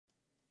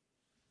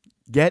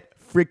Get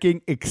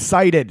freaking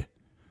excited.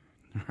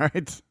 All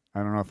right? I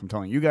don't know if I'm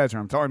telling you guys or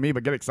I'm telling me,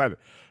 but get excited.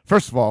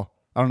 First of all,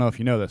 I don't know if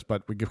you know this,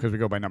 but because we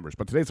go by numbers.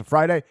 But today's a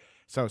Friday,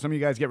 so some of you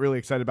guys get really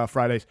excited about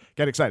Fridays.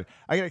 Get excited.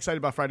 I get excited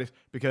about Fridays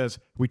because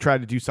we try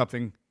to do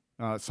something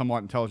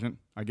somewhat intelligent,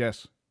 I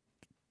guess,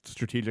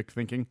 strategic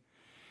thinking.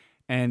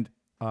 And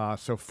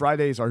so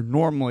Fridays are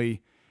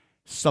normally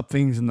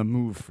something's in the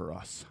move for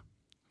us.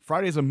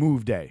 Friday's a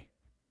move day.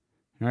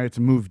 Right? It's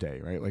a move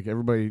day, right? Like a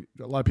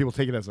lot of people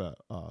take it as a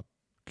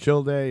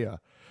chill day,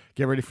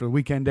 get ready for the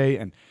weekend day,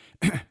 and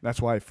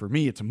that's why for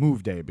me it's a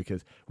move day,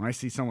 because when I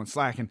see someone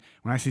slacking,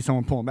 when I see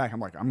someone pulling back, I'm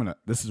like,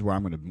 this is where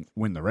I'm gonna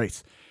win the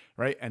race,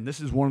 right? And this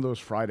is one of those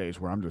Fridays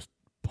where I'm just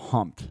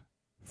pumped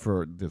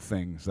for the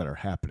things that are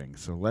happening.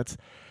 So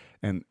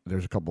and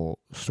there's a couple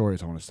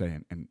stories I want to say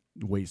and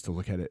ways to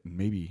look at it, and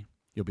maybe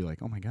you'll be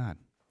like, oh my God,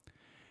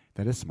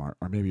 that is smart,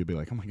 or maybe you'll be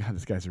like, oh my God,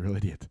 this guy's a real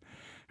idiot.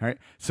 All right.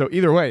 So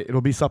either way,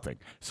 it'll be something.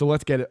 So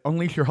let's get it.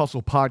 Unleash Your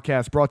Hustle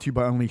podcast, brought to you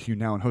by Unleash You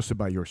Now and hosted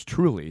by yours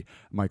truly,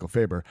 Michael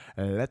Faber.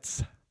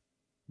 Let's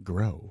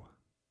grow.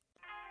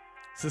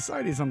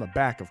 Society is on the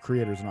back of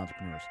creators and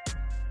entrepreneurs.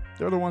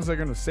 They're the ones that are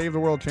going to save the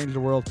world, change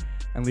the world,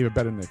 and leave it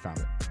better than they found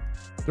it.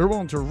 They're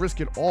willing to risk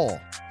it all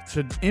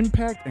to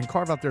impact and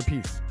carve out their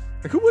piece.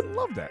 Like, who wouldn't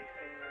love that?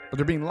 But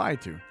they're being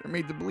lied to. They're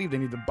made to believe they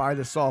need to buy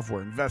this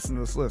software, invest in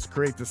this list,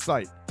 create this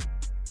site.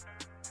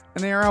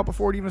 And they are out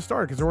before it even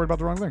started because they're worried about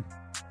the wrong thing.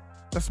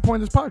 That's the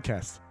point of this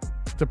podcast,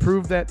 to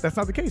prove that that's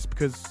not the case,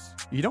 because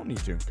you don't need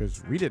to,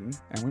 because we didn't,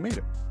 and we made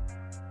it.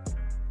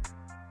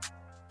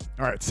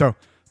 All right, so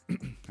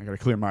I got to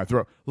clear my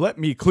throat. Let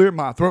me clear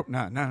my throat.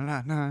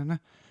 Nah.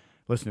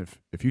 Listen,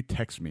 if you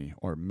text me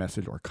or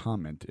message or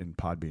comment in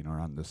Podbean or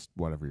on this,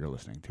 whatever you're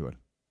listening to it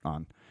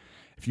on,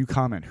 if you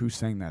comment who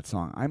sang that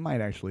song, I might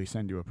actually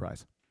send you a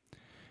prize.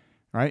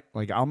 Right?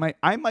 Like I might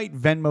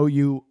Venmo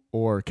you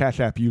or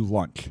Cash App you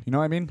lunch. You know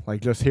what I mean?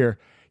 Like, just here's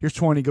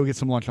 20, go get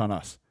some lunch on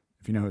us.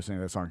 If you know who sang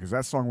that song, because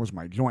that song was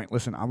my joint.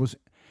 Listen, I was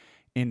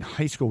in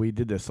high school. We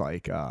did this I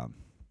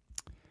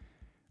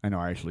know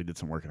I actually did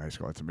some work in high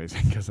school. That's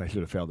amazing, because I should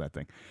have failed that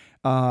thing.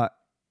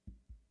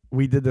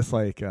 We did this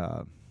it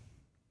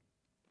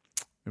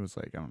was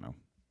I don't know,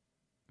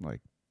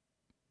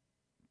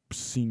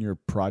 senior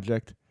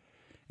project,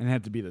 and it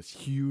had to be this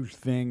huge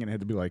thing, and it had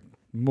to be like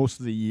most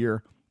of the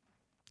year.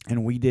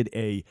 And we did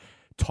a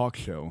talk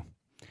show,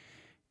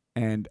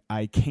 and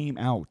I came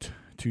out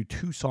to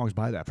 2 songs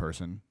by that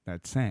person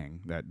that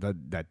sang,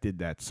 that did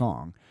that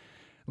song.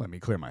 Let me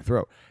clear my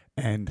throat.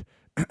 And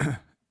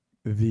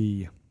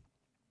the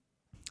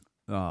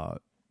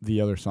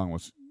other song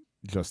was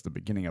just the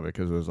beginning of it,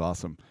 because it was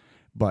awesome.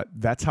 But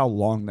that's how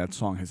long that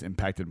song has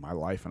impacted my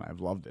life, and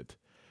I've loved it.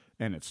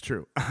 And it's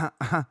true.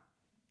 God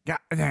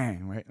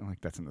dang, right?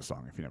 Like, that's in the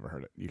song. If you never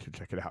heard it, you should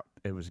check it out.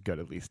 It was good,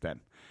 at least then.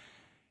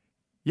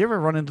 You ever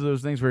run into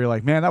those things where you're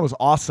like, man, that was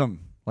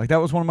awesome. Like,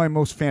 that was one of my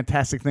most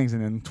fantastic things.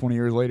 And then 20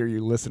 years later,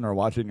 you listen or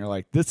watch it and you're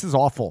like, this is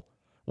awful.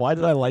 Why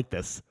did I like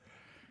this?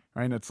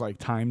 Right? And it's like,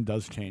 time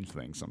does change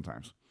things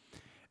sometimes.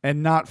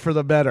 And not for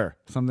the better.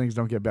 Some things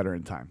don't get better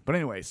in time. But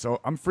anyway, so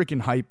I'm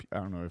freaking hype. I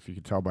don't know if you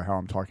can tell by how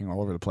I'm talking all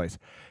over the place.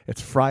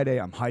 It's Friday.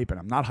 I'm hype, and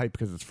I'm not hype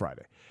because it's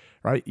Friday.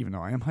 Right? Even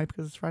though I am hype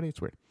because it's Friday,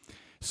 it's weird.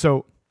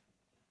 So,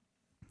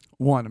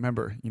 one,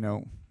 remember, I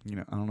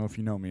don't know if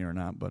you know me or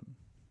not, but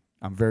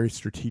I'm very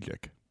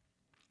strategic.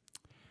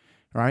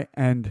 Right?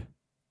 And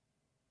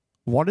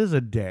what is a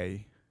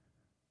day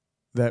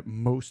that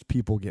most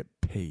people get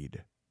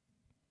paid?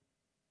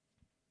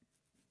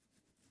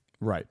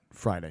 Right,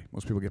 Friday.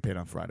 Most people get paid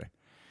on Friday.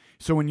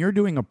 So when you're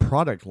doing a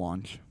product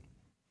launch,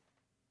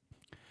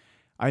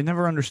 I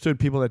never understood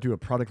people that do a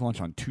product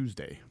launch on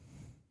Tuesday.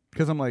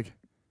 Because I'm like,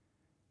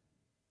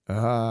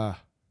 I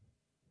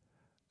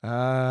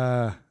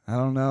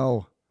don't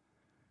know.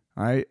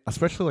 All right?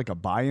 Especially like a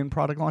buy-in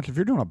product launch. If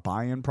you're doing a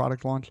buy-in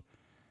product launch,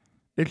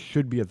 it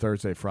should be a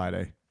Thursday,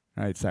 Friday,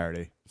 right?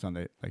 Saturday,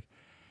 Sunday. Like,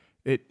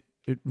 it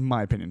in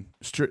my opinion,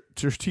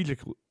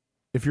 strategically,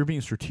 if you're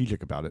being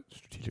strategic about it,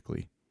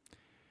 strategically,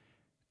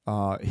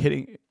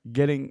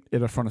 getting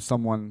it in front of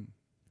someone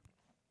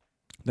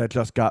that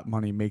just got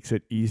money makes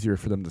it easier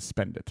for them to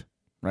spend it,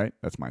 right?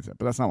 That's mindset.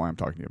 But that's not why I'm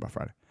talking to you about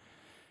Friday.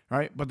 All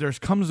right?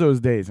 But comes those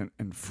days,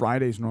 and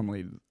Friday's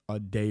normally a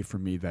day for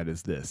me that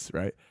is this,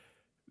 right?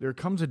 There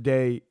comes a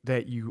day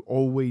that you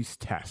always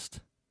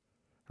test,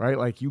 right?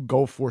 Like, you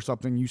go for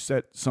something, you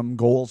set some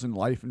goals in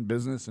life and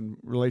business and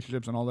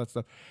relationships and all that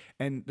stuff,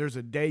 and there's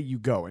a day you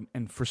go.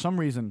 And for some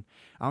reason,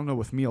 I don't know,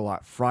 with me a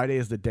lot, Friday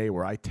is the day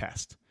where I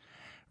test,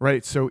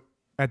 right? So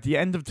at the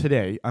end of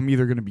today, I'm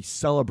either going to be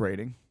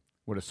celebrating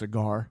with a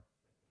cigar,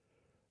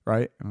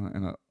 right,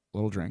 and a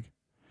little drink,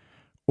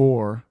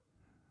 or,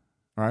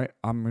 all right,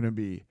 I'm going to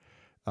be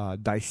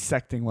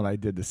dissecting what I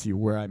did to see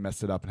where I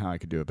messed it up and how I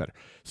could do it better.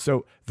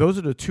 So those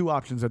are the two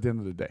options at the end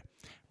of the day.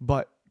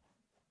 But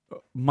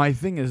my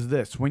thing is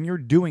this: when you're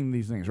doing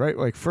these things, right?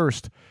 Like,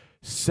 first,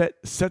 set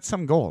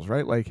some goals,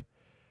 right? Like,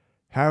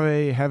 have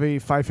a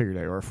 5-figure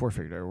day or a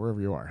 4-figure day or wherever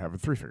you are. Have a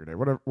 3-figure day,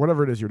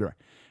 whatever it is you're doing,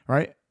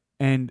 right?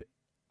 And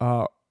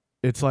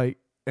it's like,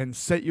 and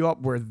set you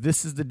up where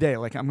this is the day.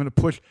 Like I'm going to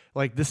push,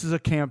 like this is a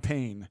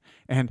campaign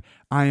and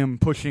I am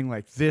pushing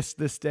like this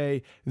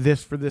day,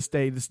 this for this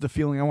day. This is the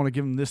feeling I want to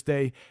give them this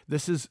day.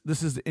 This is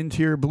the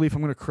interior belief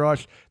I'm going to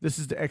crush. This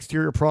is the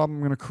exterior problem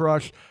I'm going to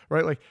crush,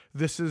 right? Like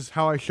this is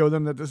how I show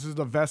them that this is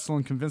the vessel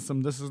and convince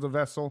them this is the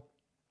vessel.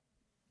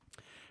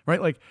 Right?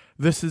 Like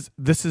this is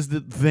the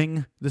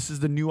thing. This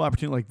is the new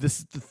opportunity. Like this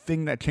is the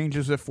thing that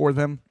changes it for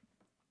them.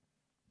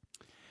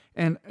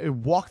 And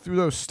walk through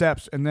those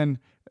steps, and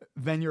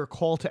then your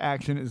call to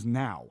action is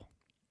now.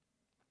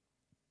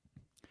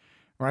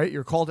 Right?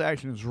 Your call to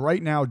action is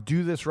right now.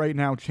 Do this right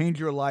now. Change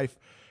your life.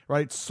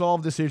 Right?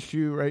 Solve this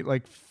issue. Right?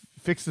 Like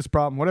fix this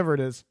problem, whatever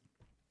it is.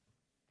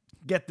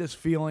 Get this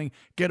feeling.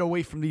 Get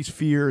away from these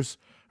fears,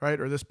 right?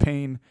 Or this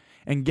pain,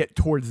 and get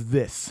towards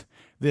this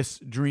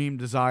dream,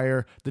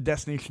 desire, the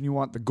destination you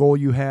want, the goal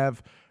you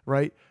have,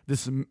 right?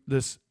 This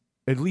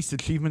at least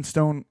achievement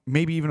stone,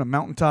 maybe even a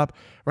mountaintop,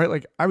 right?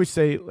 Like I would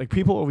say, like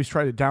people always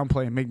try to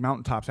downplay and make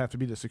mountaintops have to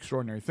be this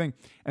extraordinary thing,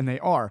 and they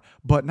are,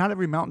 but not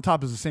every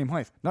mountaintop is the same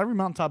height. Not every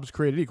mountaintop is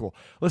created equal.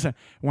 Listen,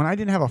 when I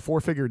didn't have a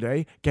 4-figure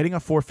day, getting a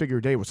 4-figure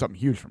day was something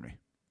huge for me.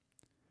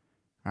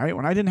 All right?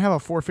 When I didn't have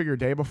a 4-figure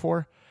day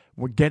before,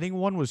 getting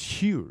one was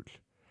huge.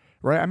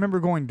 Right? I remember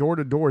going door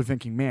to door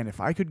thinking, man,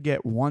 if I could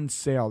get one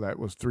sale that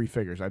was 3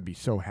 figures, I'd be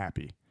so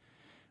happy.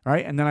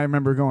 Right? And then I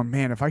remember going,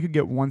 man, if I could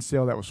get one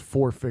sale that was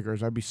 4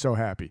 figures, I'd be so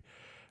happy.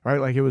 Right?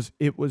 Like it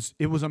was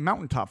a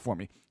mountaintop for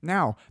me.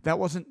 Now, that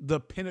wasn't the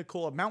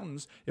pinnacle of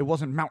mountains. It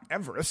wasn't Mount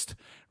Everest,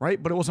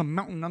 right? But it was a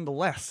mountain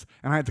nonetheless,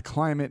 and I had to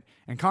climb it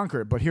and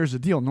conquer it. But here's the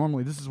deal.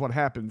 Normally, this is what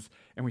happens,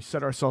 and we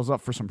set ourselves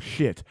up for some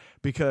shit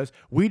because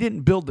we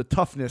didn't build the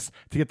toughness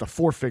to get the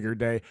 4-figure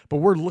day, but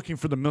we're looking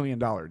for the $1 million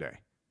day.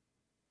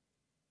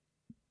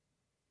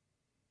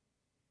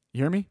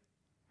 You hear me?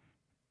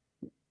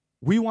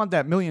 We want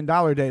that $1 million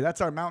day.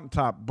 That's our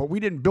mountaintop. But we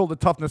didn't build the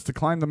toughness to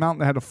climb the mountain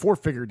that had a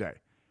 4-figure day.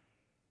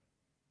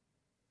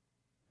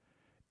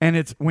 And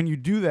it's when you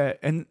do that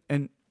and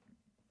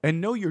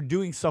know you're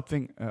doing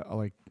something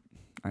like,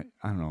 I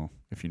don't know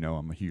if you know,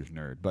 I'm a huge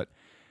nerd, but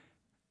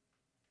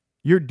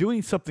you're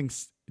doing something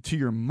to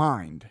your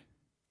mind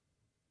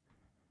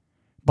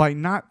by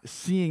not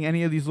seeing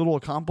any of these little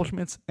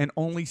accomplishments and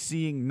only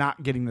seeing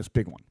not getting this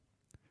big one.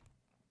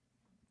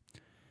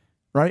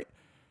 Right?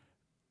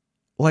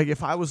 Like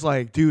if I was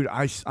like, dude,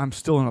 I'm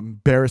still an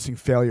embarrassing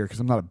failure because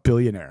I'm not a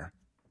billionaire.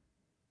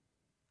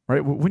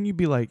 Right? Wouldn't you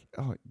be like,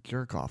 oh,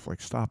 jerk off,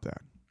 like stop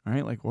that.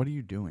 Right? Like what are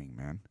you doing,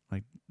 man?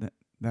 Like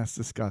that's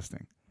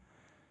disgusting.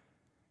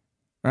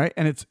 Right?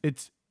 And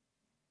it's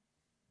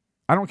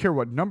I don't care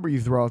what number you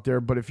throw out there,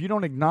 but if you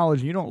don't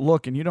acknowledge, you don't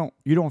look, and you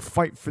don't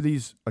fight for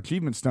these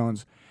achievement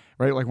stones,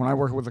 right? Like when I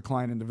work with a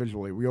client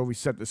individually, we always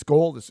set this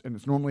goal, and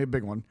it's normally a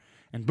big one,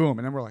 and boom,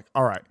 and then we're like,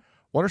 all right,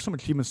 what are some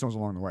achievement stones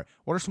along the way?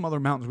 What are some other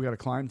mountains we got to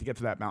climb to get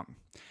to that mountain,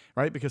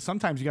 right? Because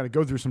sometimes you got to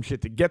go through some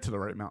shit to get to the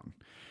right mountain,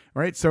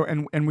 right? So,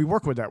 and we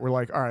work with that. We're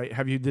like, all right,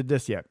 have you did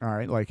this yet? All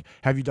right, like,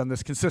 have you done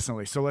this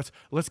consistently? So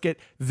let's get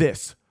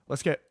this.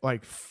 Let's get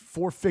like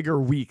 4-figure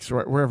weeks,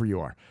 right, wherever you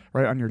are,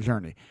 right, on your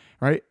journey,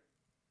 right?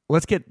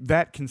 Let's get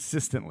that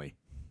consistently.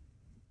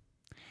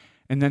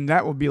 And then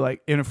that will be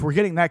like, and if we're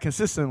getting that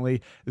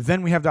consistently,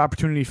 then we have the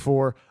opportunity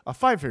for a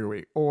 5-figure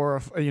week or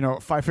a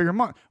 5-figure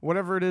month,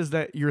 whatever it is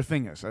that your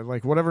thing is,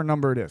 like whatever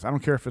number it is. I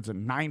don't care if it's a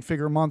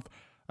 9-figure month,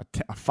 a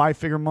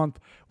 5-figure month,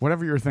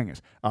 whatever your thing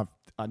is, a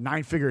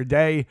 9-figure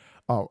day,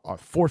 a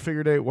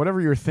 4-figure day, whatever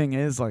your thing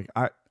is. Like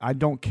I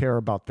don't care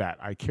about that.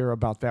 I care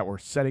about that we're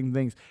setting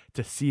things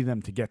to see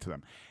them, to get to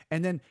them.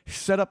 And then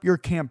set up your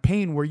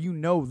campaign where you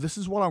know this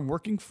is what I'm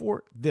working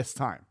for this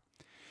time.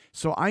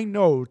 So I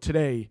know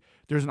today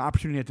there's an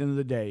opportunity at the end of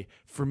the day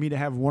for me to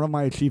have one of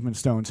my achievement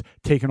stones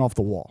taken off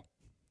the wall.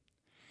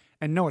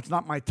 And no, it's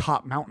not my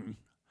top mountain,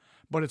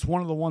 but it's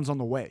one of the ones on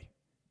the way.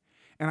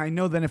 And I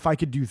know then if I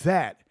could do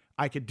that,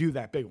 I could do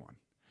that big one,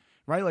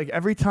 right? Like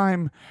every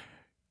time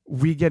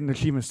we get an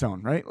achievement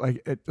stone, right?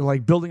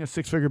 Like building a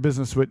 6-figure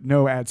business with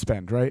no ad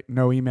spend, right?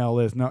 No email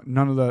list, no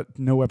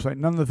website,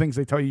 none of the things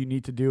they tell you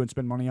need to do and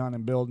spend money on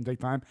and build and take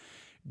time.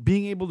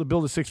 Being able to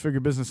build a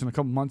 6-figure business in a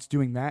couple months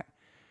doing that,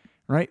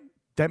 right?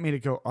 That made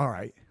it go, all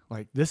right,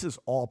 like this is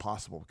all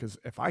possible. Because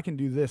if I can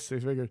do this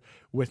 6 figures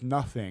with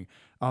nothing,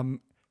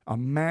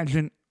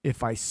 imagine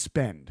if I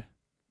spend,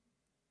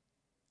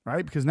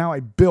 right? Because now I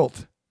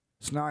built,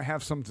 so now I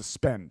have something to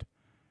spend.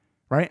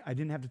 Right? I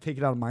didn't have to take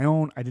it out of my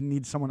own. I didn't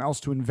need someone else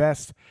to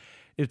invest.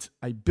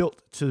 I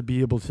built to be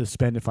able to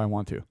spend if I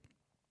want to.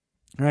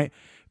 Right?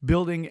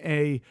 Building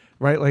a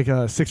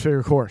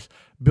 6-figure course,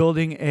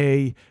 building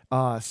a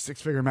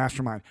 6-figure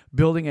mastermind,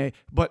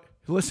 but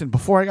listen,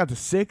 before I got to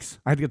 6,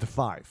 I had to get to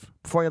 5.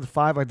 Before I got to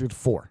 5, I had to get to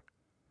 4.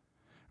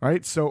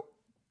 Right? So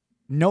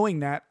knowing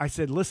that, I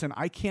said, listen,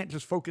 I can't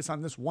just focus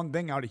on this one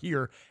thing out of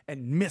here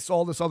and miss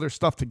all this other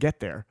stuff to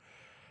get there.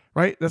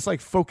 Right? That's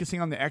like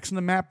focusing on the X in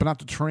the map, but not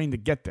the terrain to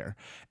get there.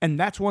 And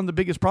that's one of the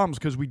biggest problems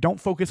because we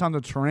don't focus on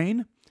the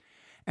terrain.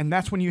 And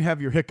that's when you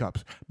have your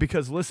hiccups.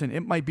 Because listen,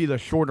 it might be the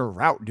shorter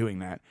route doing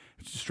that.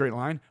 It's a straight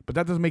line, but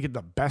that doesn't make it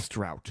the best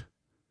route.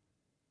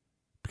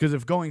 Because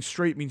if going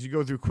straight means you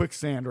go through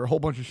quicksand or a whole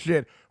bunch of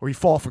shit, or you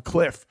fall off a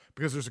cliff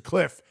because there's a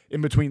cliff in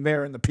between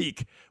there and the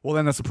peak, well,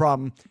 then that's a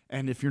problem.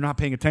 And if you're not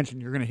paying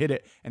attention, you're going to hit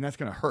it, and that's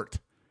going to hurt,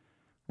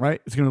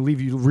 right? It's going to leave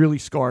you really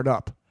scarred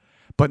up.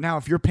 But now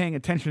if you're paying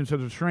attention to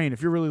the terrain,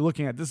 if you're really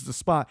looking at, this is the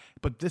spot,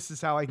 but this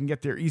is how I can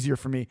get there easier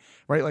for me,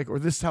 right? Like, or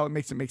this is how it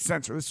makes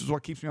sense, or this is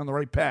what keeps me on the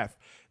right path.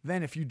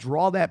 Then if you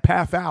draw that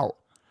path out,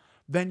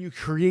 then you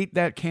create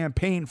that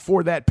campaign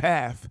for that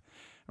path,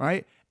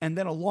 right? And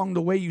then along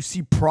the way, you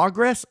see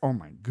progress. Oh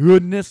my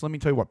goodness. Let me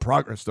tell you what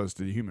progress does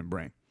to the human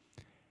brain,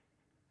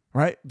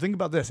 right? Think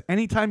about this.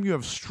 Anytime you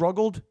have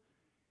struggled,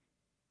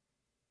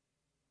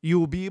 you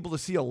will be able to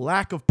see a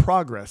lack of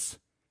progress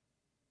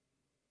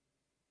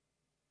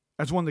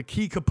as one of the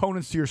key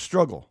components to your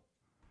struggle.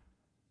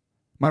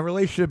 My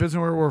relationship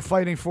isn't where we're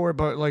fighting for it,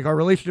 but like our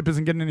relationship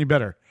isn't getting any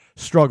better.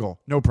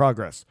 Struggle, no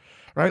progress,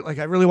 right? Like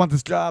I really want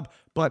this job,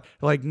 but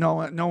like no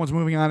one's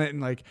moving on it,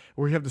 and like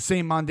we have the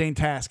same mundane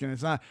task, and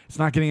it's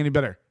not getting any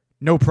better.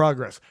 No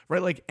progress,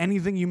 right? Like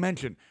anything you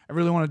mention, I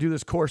really want to do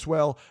this course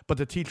well, but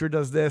the teacher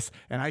does this,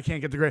 and I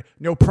can't get the grade.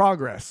 No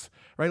progress,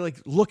 right?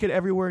 Like look at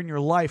everywhere in your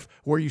life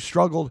where you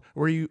struggled,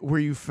 where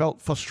you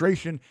felt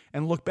frustration,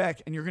 and look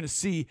back, and you're going to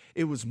see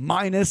it was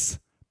minus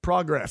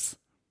progress.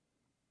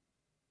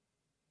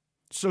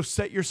 So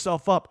set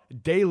yourself up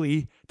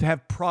daily to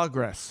have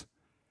progress,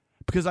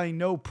 because I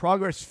know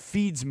progress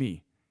feeds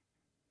me.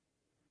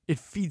 It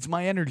feeds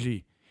my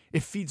energy.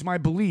 It feeds my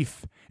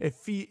belief. It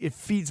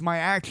feeds my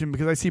action,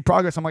 because I see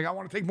progress. I'm like, I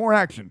want to take more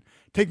action.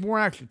 Take more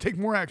action. Take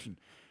more action.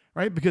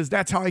 Right? Because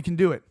that's how I can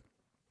do it.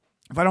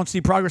 If I don't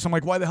see progress, I'm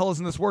like, why the hell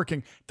isn't this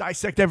working?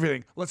 Dissect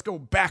everything. Let's go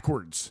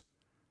backwards.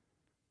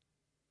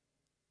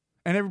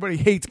 And everybody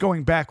hates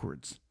going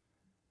backwards.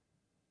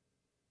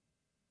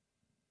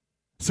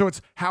 So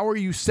it's how are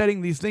you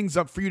setting these things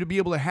up for you to be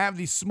able to have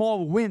these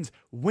small wins?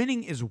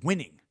 Winning is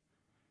winning.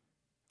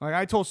 Like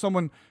I told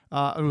someone,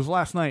 it was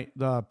last night,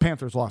 the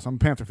Panthers lost. I'm a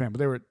Panther fan, but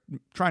they were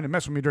trying to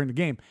mess with me during the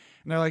game.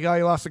 And they're like, oh,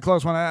 you lost a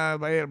close one,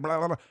 blah,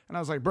 blah, blah. And I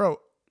was like, bro,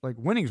 like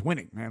winning's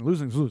winning, man.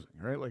 Losing's losing,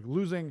 right? Like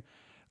losing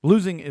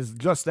is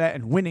just that,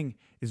 and winning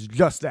is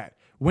just that.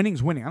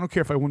 Winning's winning. I don't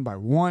care if I win by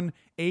 1,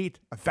 8,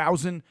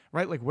 1,000,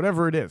 right? Like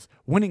whatever it is.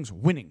 Winning's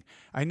winning.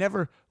 I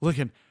never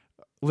listen,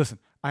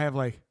 I have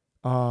like,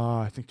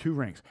 I think 2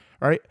 rings,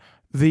 right?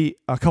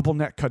 A couple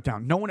net cut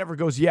down. No one ever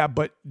goes, yeah,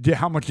 but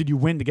how much did you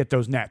win to get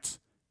those nets?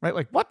 Right?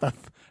 Like what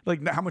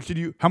like how much did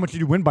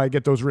you win by to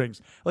get those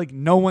rings? Like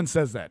no one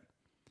says that.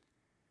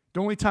 The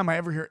only time I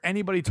ever hear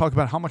anybody talk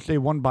about how much they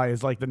won by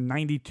is like the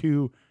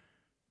 92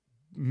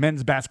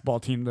 men's basketball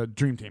team, the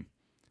Dream Team.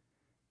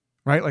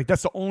 Right? Like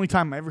that's the only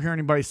time I ever hear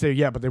anybody say,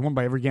 yeah, but they won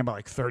by every game by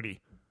like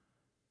 30.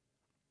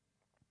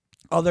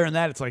 Other than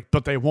that, it's like,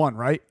 but they won,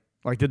 right?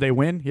 Like, did they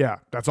win? Yeah,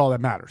 that's all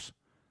that matters.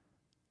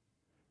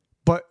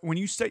 But when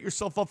you set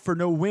yourself up for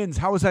no wins,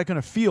 how is that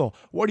going to feel?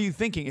 What are you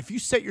thinking? If you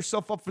set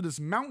yourself up for this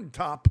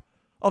mountaintop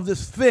of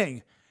this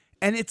thing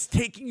and it's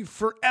taking you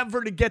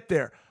forever to get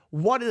there,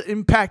 what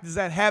impact is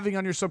that having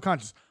on your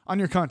subconscious, on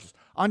your conscious,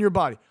 on your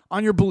body,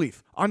 on your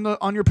belief, on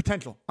your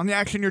potential, on the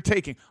action you're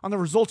taking, on the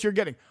results you're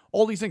getting?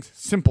 All these things,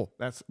 simple.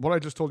 That's what I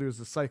just told you is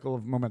the cycle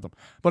of momentum.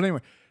 But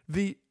anyway,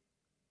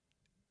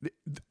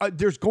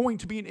 there's going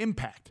to be an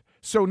impact.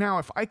 So now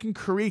if I can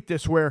create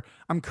this where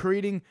I'm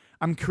creating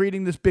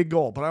this big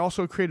goal, but I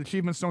also create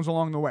achievement stones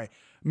along the way,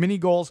 mini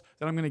goals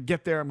that I'm going to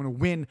get there. I'm going to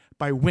win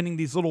by winning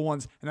these little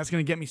ones, and that's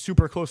going to get me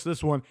super close to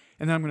this one,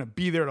 and then I'm going to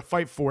be there to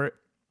fight for it.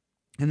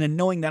 And then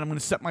knowing that I'm going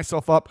to set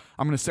myself up,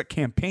 I'm going to set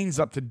campaigns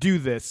up to do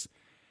this,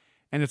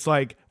 and it's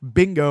like,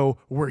 bingo,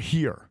 we're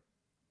here.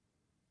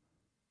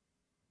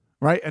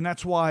 Right? And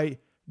that's why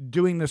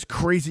doing this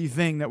crazy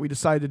thing that we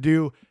decided to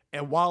do,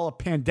 and while a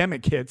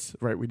pandemic hits,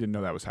 right, we didn't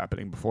know that was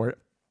happening before it,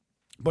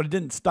 but it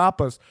didn't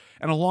stop us.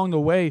 And along the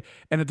way,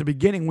 and at the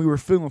beginning, we were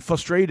feeling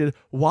frustrated.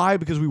 Why?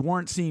 Because we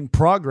weren't seeing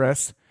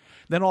progress.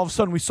 Then all of a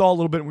sudden, we saw a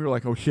little bit, and we were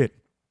like, oh, shit.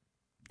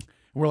 And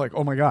we're like,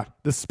 oh, my God,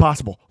 this is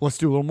possible. Let's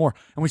do a little more.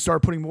 And we started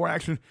putting more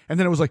action. And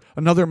then it was like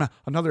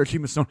another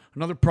achievement stone,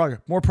 another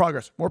progress, more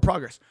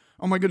progress.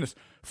 Oh, my goodness.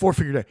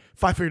 4-figure day,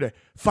 5-figure day,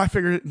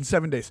 5-figure in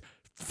 7 days,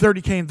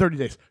 30K in 30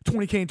 days,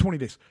 20K in 20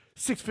 days,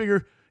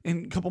 6-figure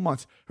in a couple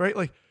months, right?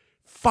 Like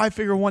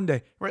 5-figure one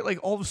day, right? Like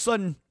all of a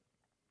sudden,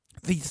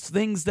 these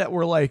things that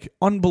were like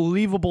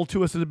unbelievable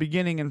to us at the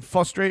beginning and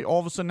frustrate, all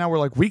of a sudden now we're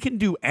like, we can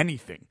do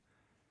anything.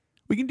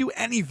 We can do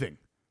anything.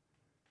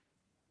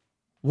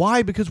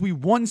 Why? Because we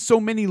won so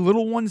many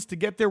little ones to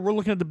get there. We're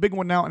looking at the big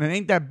one now, and it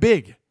ain't that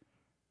big.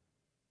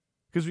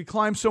 Because we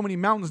climbed so many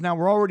mountains now,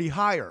 we're already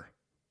higher.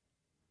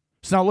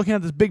 So now looking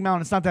at this big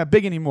mountain, it's not that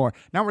big anymore.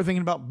 Now we're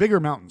thinking about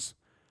bigger mountains.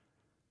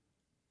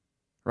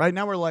 Right?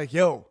 Now we're like,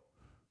 yo.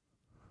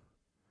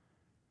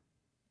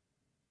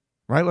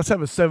 Right? Let's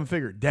have a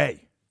 7-figure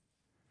day.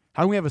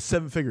 How can we have a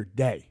 7-figure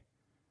day?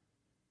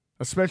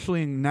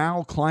 Especially in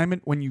now climate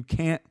when you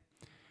can't,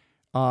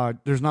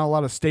 there's not a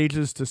lot of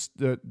stages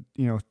to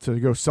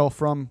go sell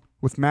from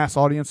with mass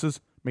audiences.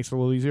 Makes it a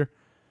little easier.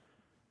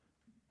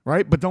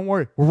 Right? But don't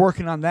worry, we're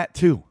working on that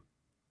too.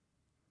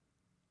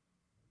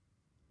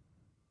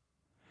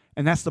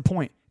 And that's the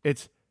point.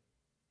 It's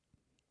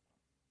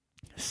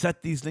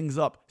set these things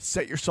up.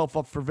 Set yourself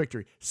up for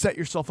victory. Set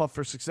yourself up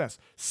for success.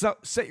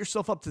 Set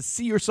yourself up to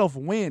see yourself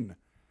win.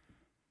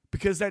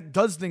 Because that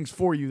does things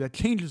for you. That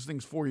changes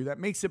things for you. That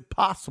makes it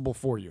possible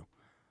for you.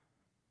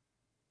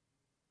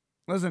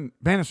 Listen,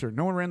 Bannister,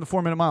 no one ran the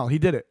 4-minute mile. He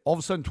did it. All of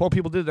a sudden, 12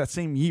 people did it that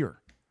same year.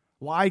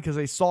 Why? Because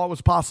they saw it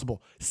was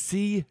possible.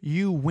 See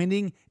you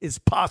winning is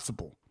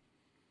possible.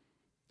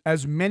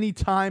 As many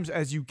times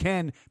as you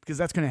can, because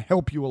that's going to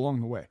help you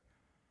along the way.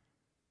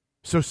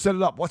 So set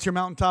it up. What's your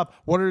mountaintop?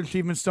 What are the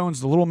achievement stones,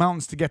 the little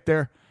mountains to get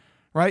there?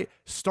 Right?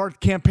 Start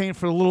campaign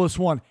for the littlest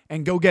one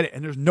and go get it.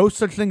 And there's no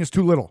such thing as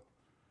too little.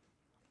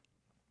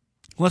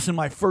 Listen,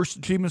 my first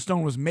achievement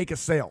stone was make a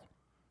sale.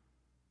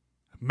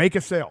 Make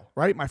a sale,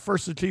 right? My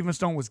first achievement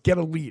stone was get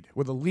a lead.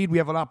 With a lead, we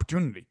have an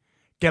opportunity.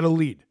 Get a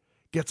lead.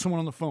 Get someone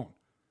on the phone.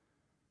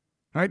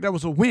 All right? That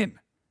was a win.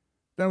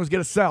 Then it was get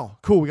a sale.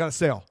 Cool, we got a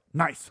sale.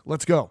 Nice.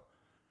 Let's go.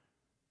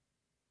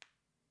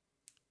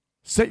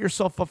 Set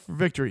yourself up for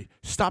victory.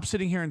 Stop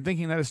sitting here and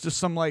thinking that it's just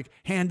some like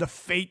hand of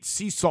fate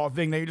seesaw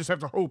thing that you just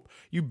have to hope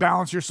you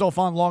balance yourself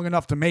on long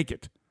enough to make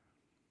it.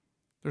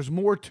 There's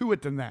more to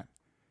it than that.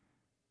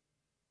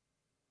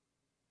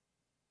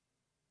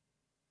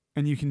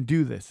 And you can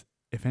do this.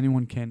 If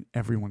anyone can,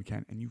 everyone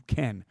can. And you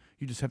can.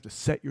 You just have to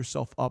set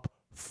yourself up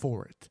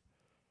for it.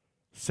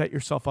 Set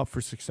yourself up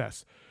for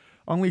success.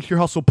 Unleash Your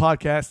Hustle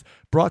podcast,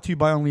 brought to you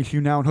by Unleash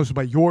You Now and hosted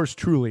by yours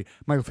truly,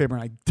 Michael Faber.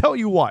 And I tell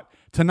you what,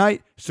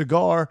 tonight,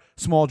 cigar,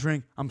 small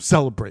drink, I'm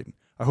celebrating.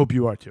 I hope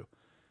you are too.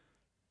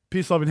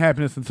 Peace, love, and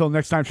happiness. Until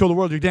next time, show the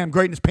world your damn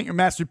greatness. Paint your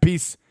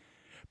masterpiece.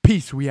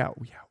 Peace. We out.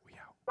 We out. We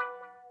out.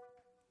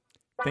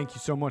 Thank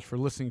you so much for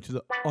listening to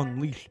the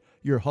Unleash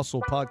Your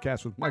Hustle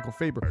podcast with Michael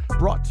Faber,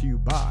 brought to you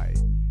by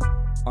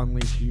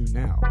Unleash You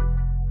Now,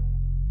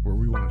 where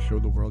we want to show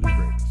the world your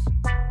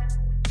greatness.